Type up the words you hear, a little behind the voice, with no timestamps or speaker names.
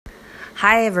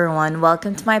Hi everyone,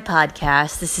 welcome to my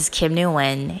podcast. This is Kim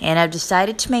Nguyen, and I've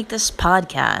decided to make this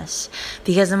podcast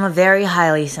because I'm a very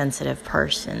highly sensitive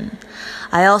person.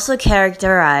 I also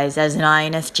characterize as an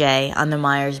INFJ on the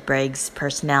Myers-Briggs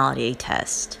personality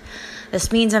test.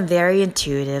 This means I'm very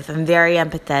intuitive, I'm very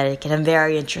empathetic, and I'm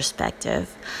very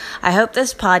introspective. I hope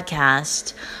this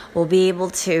podcast will be able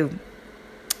to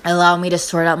allow me to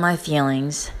sort out my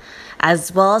feelings,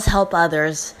 as well as help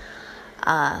others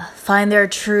find their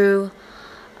true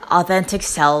authentic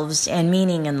selves and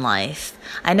meaning in life.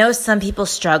 I know some people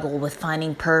struggle with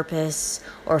finding purpose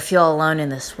or feel alone in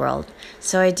this world,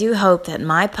 so I do hope that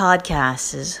my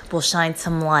podcasts will shine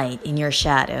some light in your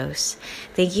shadows.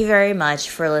 Thank you very much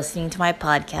for listening to my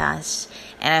podcast,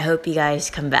 and I hope you guys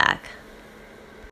come back.